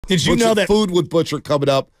Did you know that Food with Butcher coming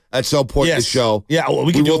up at some point in the show? Yeah, well,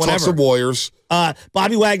 we can do it whenever. Talk some Warriors.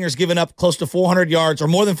 Bobby Wagner's given up close to 400 yards or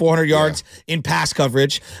more than 400 yards in pass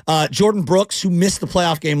coverage. Jordan Brooks, who missed the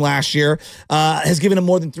playoff game last year, has given up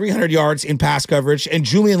more than 300 yards in pass coverage. And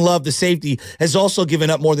Julian Love, the safety, has also given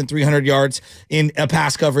up more than 300 yards in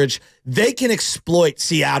pass coverage. They can exploit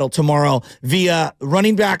Seattle tomorrow via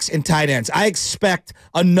running backs and tight ends. I expect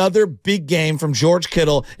another big game from George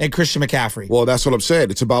Kittle and Christian McCaffrey. Well, that's what I'm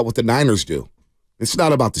saying. It's about what the Niners do. It's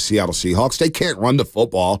not about the Seattle Seahawks. They can't run the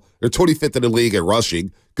football. They're 25th in the league at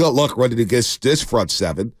rushing. Good luck running against this front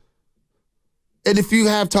seven. And if you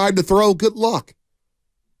have time to throw, good luck.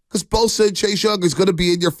 Because Bosa and Chase Young is going to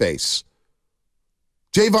be in your face.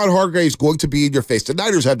 Javon Hargrave is going to be in your face. The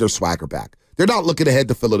Niners have their swagger back. They're not looking ahead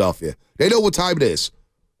to Philadelphia. They know what time it is.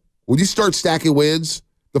 When you start stacking wins,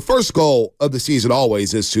 the first goal of the season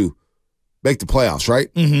always is to make the playoffs,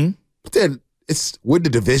 right? Mm-hmm. But then it's win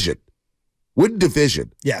the division. Win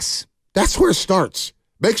division. Yes. That's where it starts.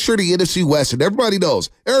 Make sure the NFC West, and everybody knows,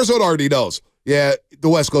 Arizona already knows, the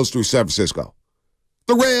West goes through San Francisco.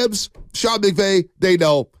 The Rams, Sean McVay, they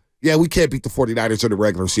know, we can't beat the 49ers in the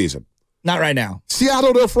regular season. Not right now.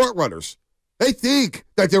 Seattle, they're front runners. They think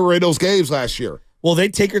that they were in those games last year. Well, they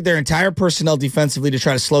tinkered their entire personnel defensively to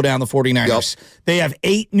try to slow down the 49ers. Yep. They have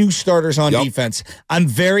 8 new starters on defense. I'm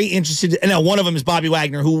very interested. And now one of them is Bobby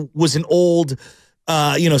Wagner, who was an old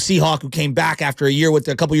Seahawk who came back after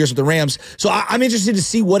a couple years with the Rams. So I'm interested to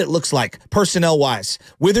see what it looks like personnel-wise.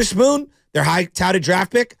 Witherspoon, their high-touted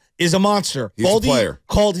draft pick, is a monster. He's Baldy a player.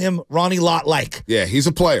 Called him Ronnie Lott-like. Yeah, he's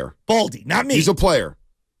a player. Baldy, not me. He's a player.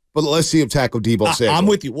 But let's see him tackle Deebo Samuel. I'm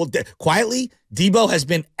with you. Well, quietly, Deebo has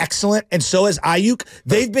been excellent, and so has Ayuk.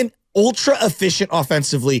 They've been ultra efficient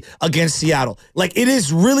offensively against Seattle. Like, it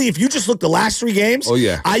is really, if you just look the last 3 games,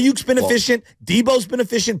 Ayuk's been efficient, Debo's been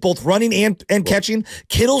efficient, both running and catching.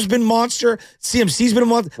 Kittle's been monster. CMC's been a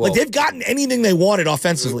monster. Like, they've gotten anything they wanted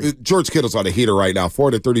offensively. George Kittle's on a heater right now,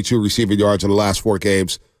 432 receiving yards in the last 4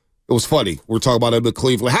 games. It was funny. We're talking about him in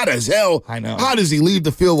Cleveland. How does he leave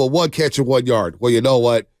the field with 1 catch and 1 yard? Well, you know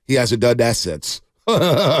what? He hasn't done that since.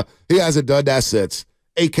 He hasn't done that since.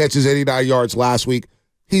 8 catches, 89 yards last week.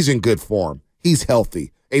 He's in good form. He's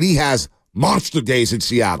healthy. And he has monster days in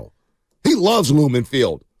Seattle. He loves Lumen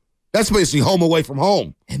Field. That's basically home away from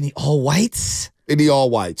home. And the all-whites? In the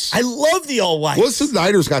all-whites. I love the all-whites. Once the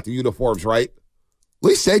Niners got the uniforms right, at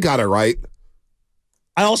least they got it right.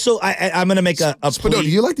 I'm going to make a plea. No, do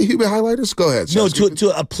you like the human highlighters? Go ahead. No,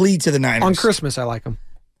 to a plea to the Niners. On Christmas, I like them.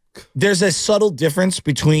 There's a subtle difference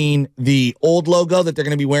between the old logo that they're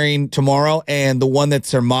going to be wearing tomorrow and the one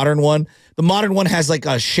that's their modern one. The modern one has like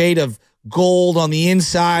a shade of gold on the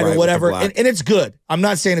inside or whatever, and it's good. I'm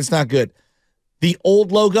not saying it's not good. The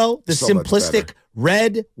old logo, the simplistic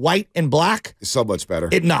red, white, and black. It's so much better.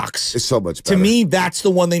 It knocks. It's so much better. To me, that's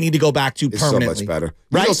the one they need to go back to permanently. It's so much better.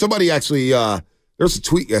 Right? You know, somebody actually, there was a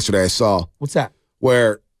tweet yesterday I saw. What's that?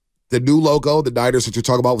 Where the new logo, the Niners that you're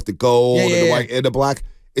talking about with the gold and the white and the black,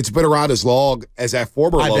 it's been around as long as that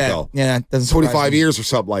former logo. Bet. Yeah, doesn't 25 years or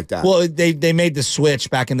something like that. Well, they made the switch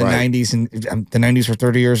back in the 90s, and the 90s were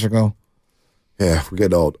 30 years ago. Yeah, we're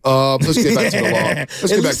getting old. Let's get back to the law.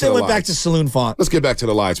 At least they went back to saloon font. Let's get back to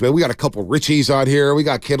the lines, man. We got a couple Richies on here. We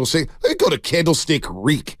got Candlestick. Let me go to Candlestick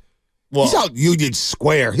Reek. Whoa. He's out Union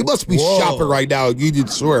Square. He must be shopping right now at Union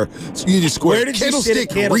Square. Union Square. Where did you sit at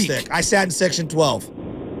Candlestick? I sat in section 12.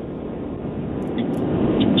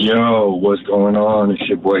 Yo, what's going on? It's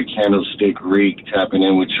your boy Candlestick Reek tapping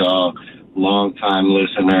in with y'all. Long time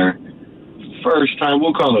listener. First time,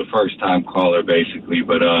 we'll call it first time caller basically.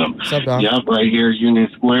 But yeah, right here, Union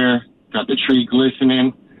Square. Got the tree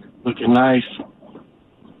glistening, looking nice.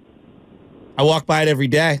 I walk by it every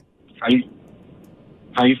day.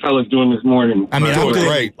 How you fellas doing this morning? I mean, I'm doing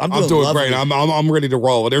great. I'm doing great. I'm ready to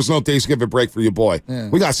roll. There's no Thanksgiving break for your boy. Yeah.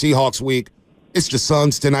 We got Seahawks week. It's the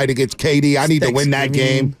Suns tonight against KD. I need to win that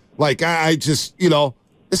game. Like, I just,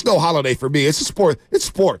 it's no holiday for me. It's a sport. It's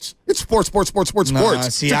sports. It's sports.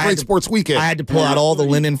 See, it's a great sports weekend. I had to pull out all the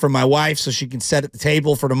linen for my wife so she can set at the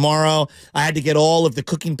table for tomorrow. I had to get all of the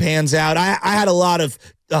cooking pans out. I had a lot of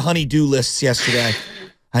the honey-do lists yesterday.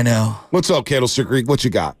 I know. What's up, Candlestick Creek? What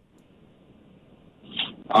you got?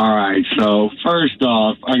 All right, so first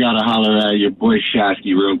off, I got to holler at your boy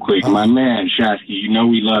Shasky real quick. My man, Shasky, you know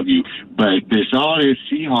we love you. But this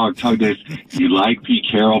Seahawks talk, you like Pete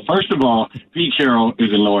Carroll. First of all, Pete Carroll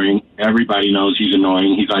is annoying. Everybody knows he's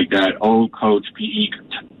annoying. He's like that old coach, PE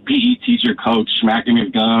teacher coach, smacking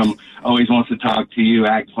his gum, always wants to talk to you,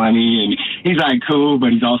 act funny. And he's like cool,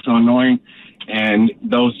 but he's also annoying. And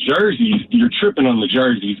those jerseys, you're tripping on the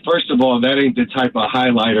jerseys. First of all, that ain't the type of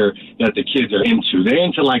highlighter that the kids are into. They're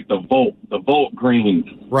into like the Volt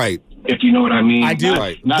green. Right. If you know what I mean. I do.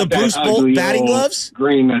 Right. Not The that Bruce Bolt ugly batting old gloves?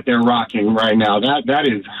 green that they're rocking right now. That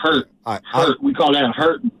is hurt. We call that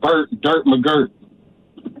hurt, dirt, McGirt.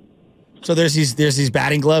 So there's these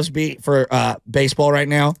batting gloves for baseball right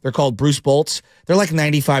now. They're called Bruce Bolts. They're like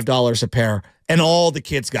 $95 a pair, and all the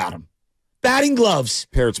kids got them. Batting gloves.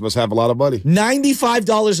 Parents must have a lot of money.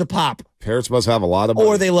 $95 a pop. Parents must have a lot of money.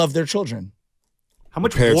 Or they love their children. How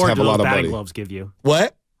much Parents war have do a lot those of batting money. gloves give you?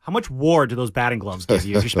 What? How much war do those batting gloves give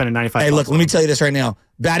you if you're spending $95? Hey, look, let me tell you this right now.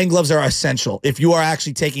 Batting gloves are essential if you are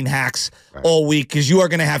actually taking hacks all week, because you are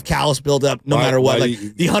going to have callus buildup no matter what. Like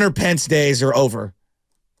the Hunter Pence days are over.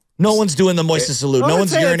 No one's doing the moist salute. No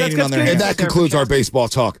one's urinating on their hands. And that concludes our baseball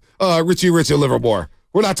talk. Richie Rich and Livermore.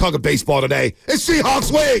 We're not talking baseball today. It's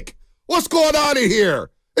Seahawks week. What's going on in here?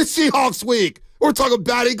 It's Seahawks week. We're talking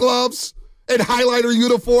batting gloves and highlighter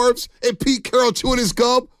uniforms and Pete Carroll chewing his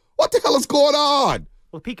gum. What the hell is going on?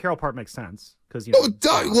 Well, the Pete Carroll part makes sense because it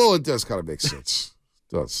does kind of make sense.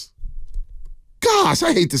 It does. Gosh,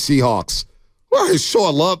 I hate the Seahawks. We're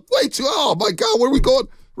showing love. Oh my God, where are we going?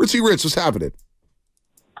 Richie Rich, what's happening?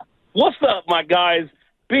 What's up, my guys?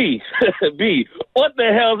 B, what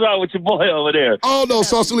the hell's wrong with your boy over there? Oh, no,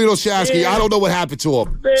 Sausalito Shasky. I don't know what happened to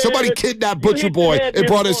him. Man, Somebody kidnapped Butcher Boy and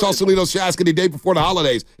brought in Sausalito Shasky the day before the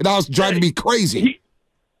holidays, and that was driving me crazy.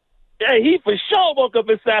 He for sure woke up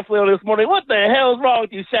in Sausalito this morning. What the hell's wrong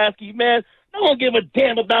with you, Shasky, man? No one give a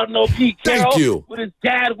damn about no Pete Carroll. Thank you. With his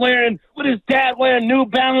dad wearing New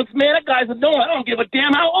Balance, man. That guy's annoying. I don't give a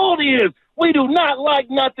damn how old he is. We do not like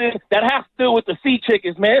nothing that has to do with the sea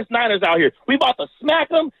chickens, man. It's Niners out here. We about to smack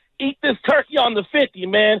them, eat this turkey on the 50,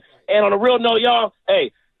 man. And on a real note, y'all,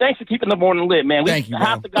 hey, thanks for keeping the morning lit, man. Thank you,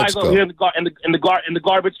 half the guys over here in the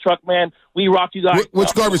garbage truck, man. We rock you guys.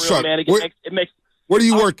 Which garbage truck? Man. It makes where do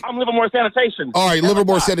you work? I'm Livermore Sanitation. All right,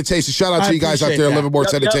 Livermore Sanitation. Shout out to you guys out there in Livermore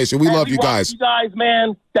Sanitation. We love you guys. You guys,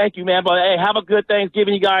 man. Thank you, man. But hey, have a good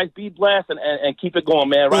Thanksgiving, you guys. Be blessed and keep it going,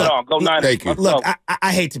 man. Right on. Go Niners. Thank you. Look,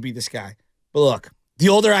 I hate to be this guy, but look, the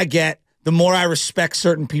older I get, the more I respect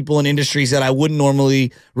certain people in industries that I wouldn't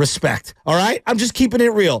normally respect. All right? I'm just keeping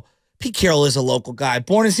it real. Pete Carroll is a local guy,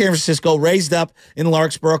 born in San Francisco, raised up in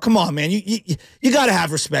Larkspur. Come on, man. You got to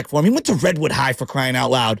have respect for him. He went to Redwood High, for crying out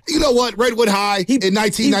loud. You know what? Redwood High in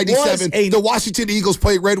 1997, the Washington Eagles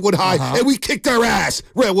played Redwood High, and we kicked their ass.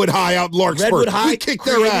 Redwood High out in Larkspur. Redwood High we kicked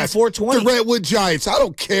their ass. 420. The Redwood Giants. I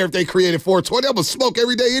don't care if they created 420. I'm going to smoke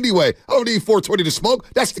every day anyway. I don't need 420 to smoke.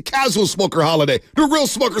 That's the casual smoker holiday. The real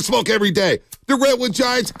smokers smoke every day. The Redwood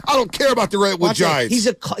Giants, I don't care about the Redwood Giants. He's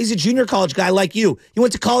a junior college guy like you. He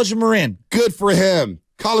went to College of Marin. Good for him.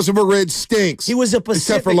 College of Marin stinks. He was a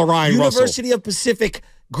Pacific, except for Lorraine University Russell. of Pacific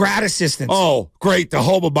grad assistant. Oh, great. The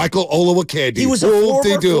home of Michael Olawokandi. He was a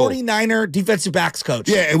former 49er defensive backs coach.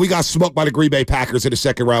 Yeah, and we got smoked by the Green Bay Packers in the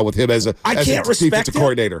second round with him as a defensive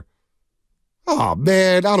coordinator. Oh,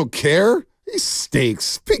 man, I don't care. He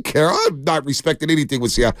stinks. Pete Carroll, I'm not respecting anything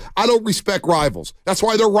with Seattle. I don't respect rivals. That's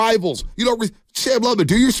why they're rivals. You don't Sam Lubman,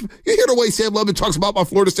 you hear the way Sam Lubman talks about my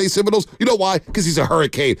Florida State Seminoles? You know why? Because he's a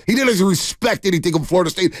hurricane. He doesn't respect anything of Florida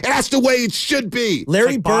State, and that's the way it should be.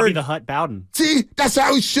 Larry like Bird, Bobby the Hutt Bowden. See, that's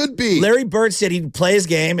how he should be. Larry Bird said he'd play his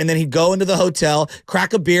game, and then he'd go into the hotel,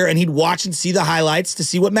 crack a beer, and he'd watch and see the highlights to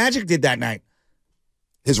see what Magic did that night.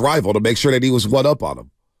 His rival, to make sure that he was one up on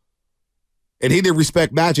him. And he didn't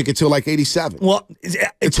respect Magic until like 87. Well,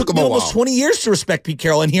 it took him me a almost while. 20 years to respect Pete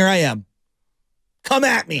Carroll, and here I am. Come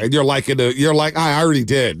at me. And you're like, I already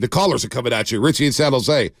did. The callers are coming at you. Richie in San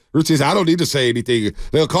Jose. Richie says, I don't need to say anything.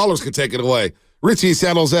 The callers can take it away. Richie in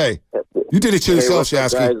San Jose. You did it to yourself,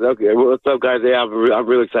 Shasky. Okay, what's up, guys? Yeah, I'm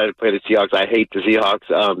really excited to play the Seahawks. I hate the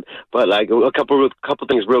Seahawks, but like a couple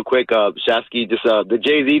things real quick. Shasky, just the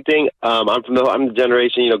Jay-Z thing. I'm the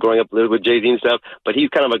generation, growing up a little with Jay-Z and stuff. But he's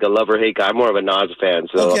kind of like a love or hate guy. I'm more of a Nas fan,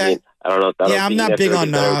 so okay. I mean, I don't know. Yeah, I'm not big on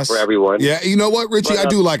Nas for everyone. Yeah, you know what, Richie? I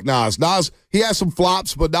do like Nas. Nas, he has some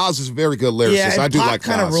flops, but Nas is a very good lyricist. Yeah, I do Pac like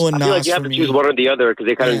kind of Nas. ruined I Nas. feel like you have to choose one or the other because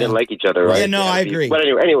they kind of didn't like each other, right? Yeah, no, I agree.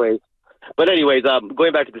 But anyways,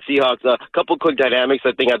 going back to the Seahawks, a couple quick dynamics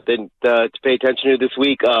I think I've been to pay attention to this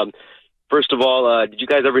week. First of all, did you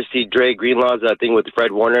guys ever see Dre Greenlaw's thing with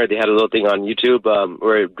Fred Warner? They had a little thing on YouTube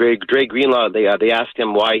where Dre Greenlaw, they asked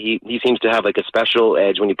him why he seems to have like a special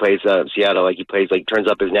edge when he plays Seattle. Like he plays, like turns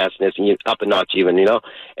up his nastiness and up a notch even,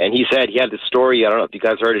 And he said he had this story. I don't know if you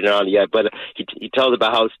guys heard it or not yet, but he tells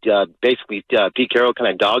about how basically Pete Carroll kind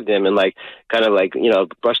of dogged him and like kind of like,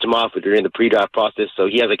 brushed him off during the pre-draft process. So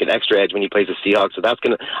he has like an extra edge when he plays the Seahawks. So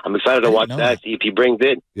I'm excited to watch that, see if he brings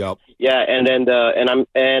it. Yep. Yeah. And then,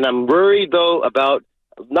 I'm worried though about,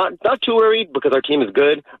 not too worried because our team is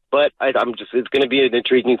good, but it's going to be an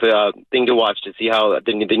intriguing thing to watch to see how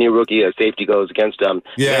the new rookie safety goes against them.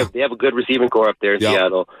 Yeah. They have a good receiving core up there in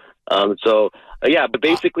Seattle. But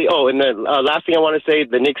basically, and then last thing I want to say,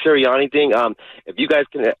 the Nick Sirianni thing. If you guys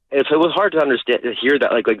can, it was hard to hear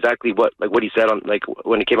that, like exactly what he said on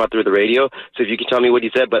when it came out through the radio. So if you can tell me what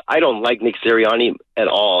he said, but I don't like Nick Sirianni at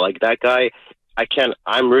all. Like that guy, I can't.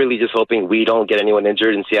 I'm really just hoping we don't get anyone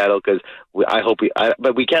injured in Seattle because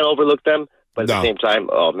but we can't overlook them. But at the same time,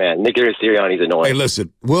 oh man, Nick Sirianni's annoying. Hey,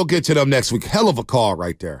 listen, we'll get to them next week. Hell of a call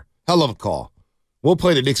right there. Hell of a call. We'll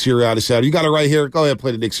play the Nick Sirianni sound. You got it right here. Go ahead and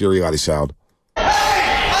play the Nick Sirianni sound.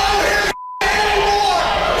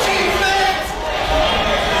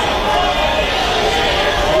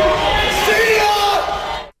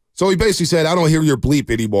 So he basically said, I don't hear your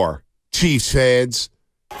bleep anymore, Chiefs fans.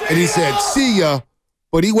 And he said, see ya.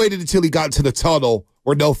 But he waited until he got into the tunnel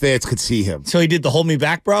where no fans could see him. So he did the hold me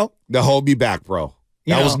back, bro? The hold me back, bro.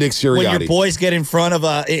 That was Nick Sirianni. When your boys get in front of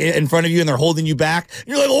you and they're holding you back,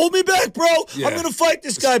 you're like, hold me back, bro. Yeah. I'm going to fight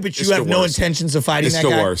this guy, but you have no intentions of fighting that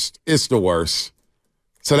guy. It's the worst.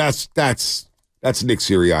 So that's Nick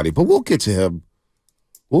Sirianni. But we'll get to him.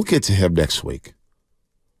 We'll get to him next week.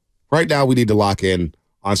 Right now, we need to lock in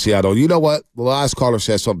on Seattle. You know what? The last caller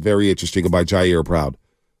said something very interesting about Jair Proud.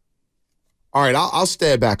 All right, I'll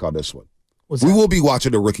stand back on this one. We will be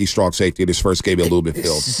watching the rookie strong safety in his first game at Lumen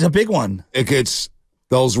Field. This is a big one. Against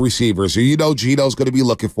those receivers. Gino's going to be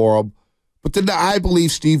looking for him. But then I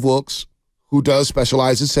believe Steve Wilkes, who does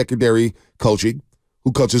specialize in secondary coaching,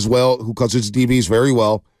 who coaches DBs very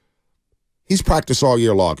well, he's practiced all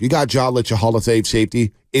year long. You got John Lynch, a Hall of Fame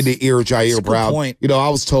safety, in the ear of Jair Brown. Point. I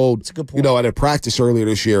was told, that's a good point. At a practice earlier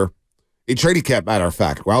this year, in training camp, matter of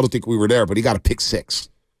fact, well, I don't think we were there, but he got a pick six.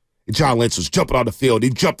 And John Lynch was jumping on the field. He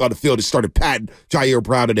jumped on the field and started patting Jair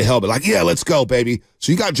Brown in the helmet, like, yeah, let's go, baby.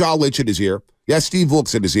 So you got John Lynch in his ear. You got Steve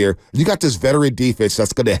Wilkes in his ear. And you got this veteran defense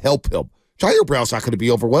that's going to help him. Jair Brown's not going to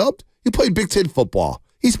be overwhelmed. He played Big Ten football.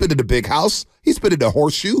 He's been in the big house. He's been in the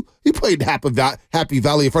horseshoe. He played in Happy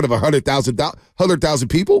Valley in front of 100,000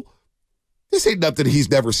 people. This ain't nothing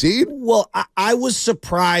he's never seen. Well, I was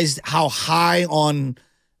surprised how high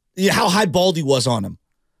Baldy was on him.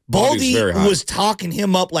 Baldy was talking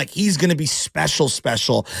him up like he's going to be special.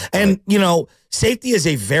 And, safety is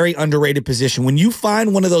a very underrated position. When you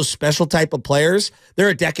find one of those special type of players, they're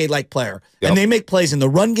a decade-like player. Yep. And they make plays in the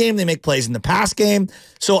run game. They make plays in the pass game.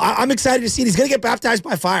 So I'm excited to see it. He's going to get baptized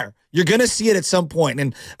by fire. You're going to see it at some point.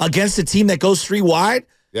 And against a team that goes three wide,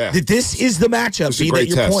 this is the matchup. Be that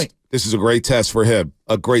your point. This is a great test for him,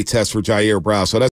 a great test for Jair Brown. So that's